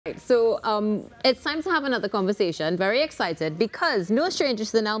It's time to have another conversation. Very excited because no stranger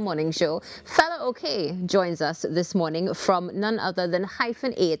to the Now Morning Show, Fela Oke joins us this morning from none other than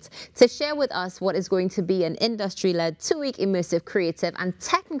Hyphen 8 to share with us what is going to be an industry-led 2-week immersive creative and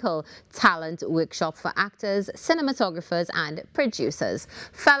technical talent workshop for actors, cinematographers and producers.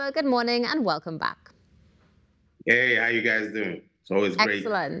 Fela, good morning and welcome back. Hey, how you guys doing? It's always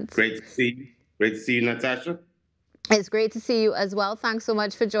Excellent. great to see you. Great to see you, Natasha. It's great to see you as well. Thanks so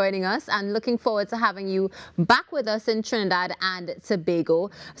much for joining us and looking forward to having you back with us in Trinidad and Tobago.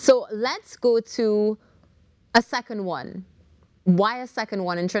 So let's go to a second one. Why a second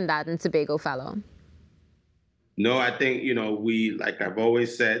one in Trinidad and Tobago, Fellow? No, I think, like I've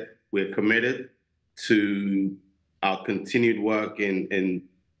always said, we're committed to our continued work in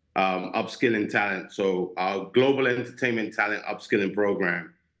upskilling talent. So our global entertainment talent upskilling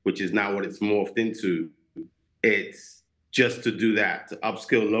program, which is now what it's morphed into, it's just to do that, to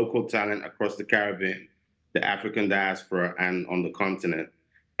upskill local talent across the Caribbean, the African diaspora, and on the continent.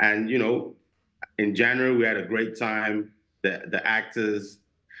 And, in January, we had a great time. The actors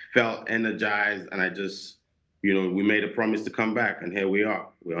felt energized, and we made a promise to come back, and here we are.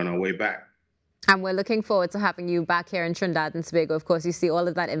 We're on our way back. And we're looking forward to having you back here in Trinidad and Tobago. Of course, you see all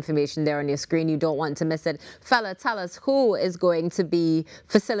of that information there on your screen. You don't want to miss it. Fela, tell us who is going to be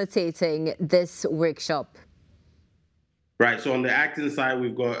facilitating this workshop. Right. So on the acting side,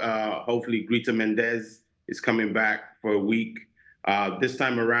 we've got hopefully Greta Mendez is coming back for a week. This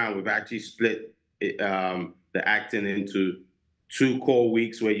time around, we've actually split the acting into 2 core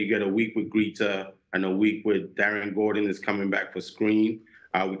weeks where you get a week with Greta and a week with Darren Gordon is coming back for screen.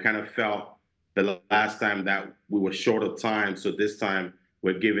 We kind of felt the last time that we were short of time. So this time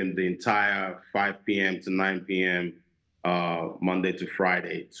we're giving the entire 5 p.m. to 9 p.m. Monday to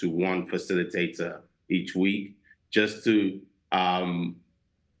Friday to one facilitator each week, just to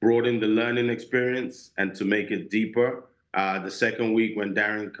broaden the learning experience and to make it deeper. The second week when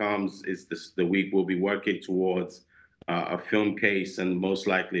Darren comes is the week we'll be working towards a film case and most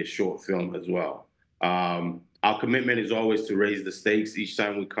likely a short film as well. Our commitment is always to raise the stakes each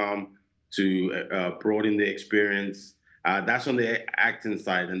time we come, to broaden the experience. That's on the acting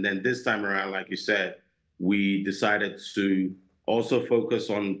side. And then this time around, like you said, we decided to also focus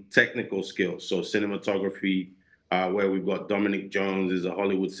on technical skills. So cinematography, where we've got Dominic Jones is a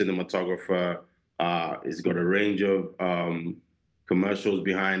Hollywood cinematographer. He's got a range of commercials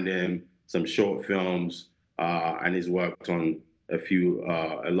behind him, some short films, and he's worked on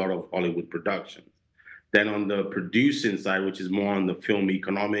a lot of Hollywood productions. Then on the producing side, which is more on the film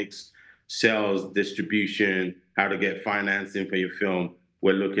economics, sales, distribution, how to get financing for your film,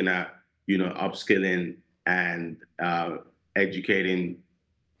 we're looking at, upskilling and educating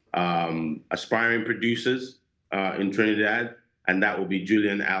aspiring producers in Trinidad, and that will be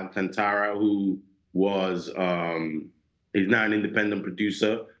Julian Alcantara, who was he's now an independent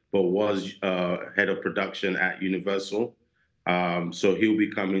producer, but was head of production at Universal. So he'll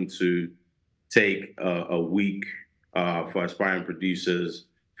be coming to take a week for aspiring producers,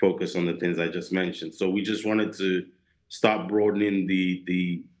 focus on the things I just mentioned. So we just wanted to start broadening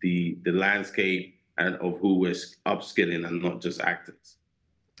the landscape and of who we're upskilling and not just actors.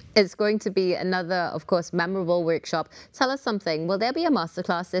 It's going to be another, of course, memorable workshop. Tell us something. Will there be a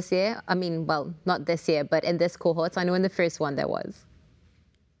masterclass this year? I mean, well, not this year, but in this cohort. I know in the first one there was.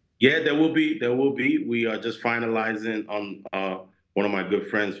 Yeah, there will be. There will be. We are just finalizing on one of my good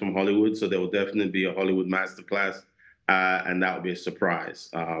friends from Hollywood, so there will definitely be a Hollywood masterclass, and that will be a surprise.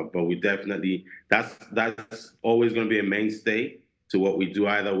 But we definitely that's always going to be a mainstay to what we do.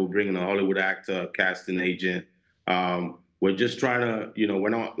 Either we'll bring in a Hollywood actor, a casting agent. We're just trying to, we're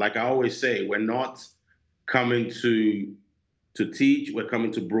not, like I always say, we're not coming to teach. We're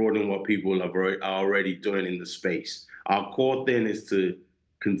coming to broaden what people are already doing in the space. Our core thing is to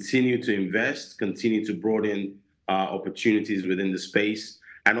continue to invest, continue to broaden opportunities within the space.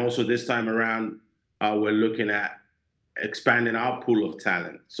 And also this time around, we're looking at expanding our pool of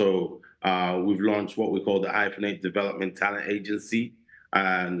talent. So we've launched what we call the Hyphen 8 Development Talent Agency,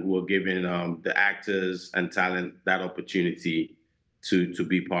 and we're giving the actors and talent that opportunity to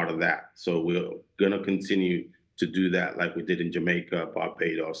be part of that. So we're going to continue to do that like we did in Jamaica,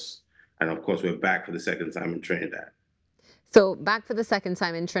 Barbados, and of course we're back for the second time in Trinidad. So back for the second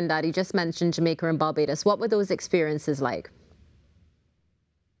time in Trinidad, you just mentioned Jamaica and Barbados. What were those experiences like?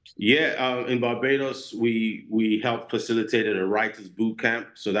 Yeah, in Barbados, we helped facilitated a writers boot camp,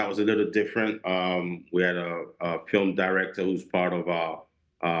 so that was a little different. We had a film director who's part of our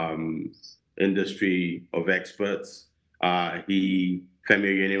industry of experts. Femi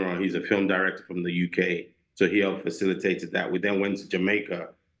Oyeniran, he's a film director from the UK, so he helped facilitated that. We then went to Jamaica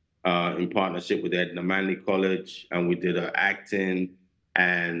in partnership with Edna Manley College, and we did an acting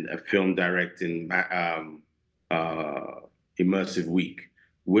and a film directing immersive week,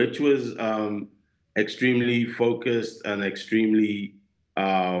 which was extremely focused and extremely,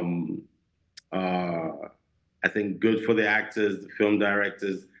 um, uh, I think, good for the actors, the film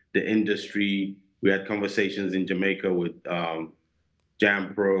directors, the industry. We had conversations in Jamaica with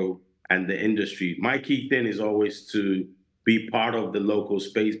Jam Pro and the industry. My key thing is always to be part of the local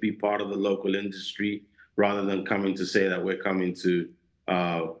space, be part of the local industry, rather than coming to say that we're coming to,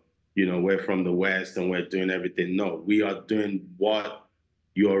 we're from the West and we're doing everything. No, we are doing what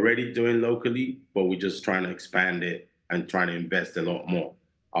you're already doing locally, but we're just trying to expand it and trying to invest a lot more.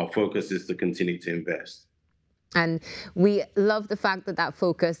 Our focus is to continue to invest. And we love the fact that that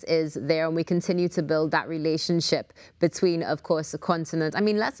focus is there, and we continue to build that relationship between, of course, the continent. I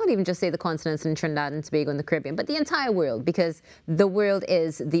mean, let's not even just say the continents in Trinidad and Tobago and the Caribbean, but the entire world, because the world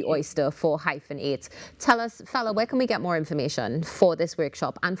is the oyster for Hyphen 8. Tell us, Fela, where can we get more information for this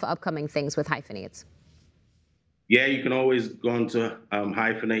workshop and for upcoming things with Hyphen 8? Yeah, you can always go on to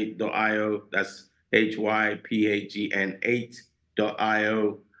hyphen8.io. That's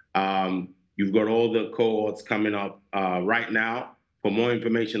hyphen8.io. You've got all the cohorts coming up right now. For more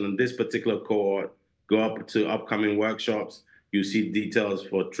information on this particular cohort, go up to upcoming workshops. You see details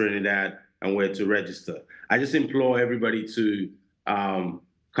for Trinidad and where to register. I just implore everybody to come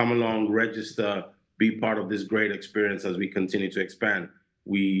along, register, be part of this great experience as we continue to expand.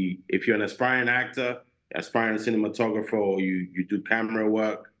 If you're an aspiring actor, aspiring cinematographer, or you do camera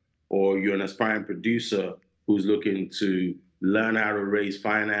work, or you're an aspiring producer who's looking to learn how to raise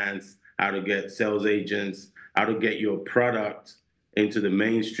finance, how to get sales agents, how to get your product into the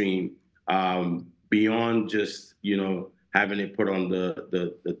mainstream, beyond just having it put on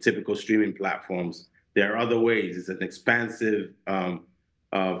the typical streaming platforms. There are other ways. It's an expansive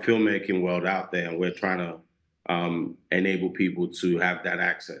filmmaking world out there, and we're trying to enable people to have that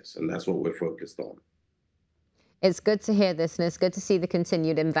access, and that's what we're focused on. It's good to hear this, and it's good to see the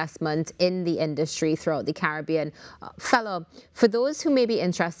continued investment in the industry throughout the Caribbean. Fela, for those who may be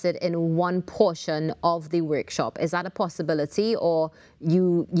interested in one portion of the workshop, is that a possibility, or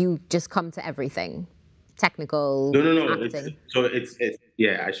you just come to everything? Technical, No. acting?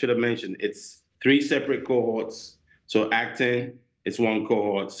 Yeah, I should have mentioned, it's 3 separate cohorts. So acting is one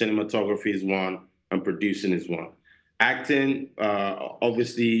cohort, cinematography is one, and producing is one. Acting,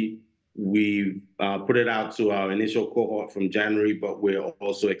 obviously, we've put it out to our initial cohort from January, but we're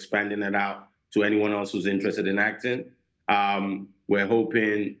also expanding it out to anyone else who's interested in acting. We're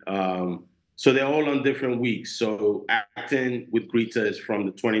hoping, so they're all on different weeks. So acting with Greta is from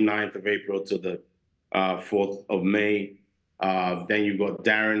the 29th of April to the 4th of May. Then you've got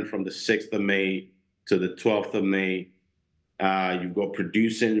Darren from the 6th of May to the 12th of May. You've got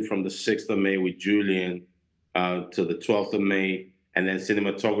producing from the 6th of May with Julian to the 12th of May. And then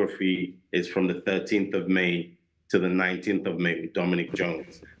cinematography is from the 13th of May to the 19th of May with Dominic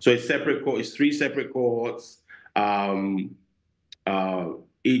Jones. So it's 3 separate cohorts,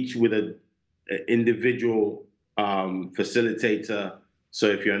 each with an individual facilitator. So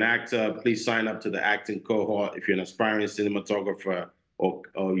if you're an actor, please sign up to the acting cohort. If you're an aspiring cinematographer or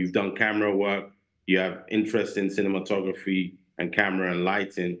you've done camera work, you have interest in cinematography and camera and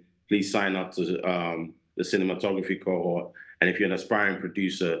lighting, please sign up to the cinematography cohort. And if you're an aspiring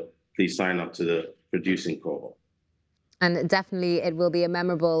producer, please sign up to the producing cohort. And definitely it will be a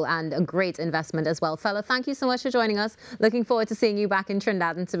memorable and a great investment as well. Fela, thank you so much for joining us. Looking forward to seeing you back in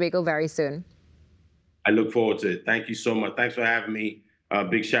Trinidad and Tobago very soon. I look forward to it. Thank you so much. Thanks for having me.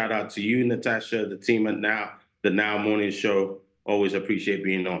 Big shout out to you, Natasha, the team at the Now Morning Show. Always appreciate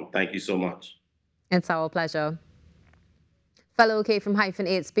being on. Thank you so much. It's our pleasure. Fela Oke from Hyphen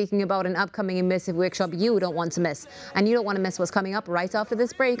 8 speaking about an upcoming immersive workshop you don't want to miss. And you don't want to miss what's coming up right after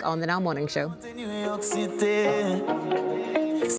this break on the Now Morning Show.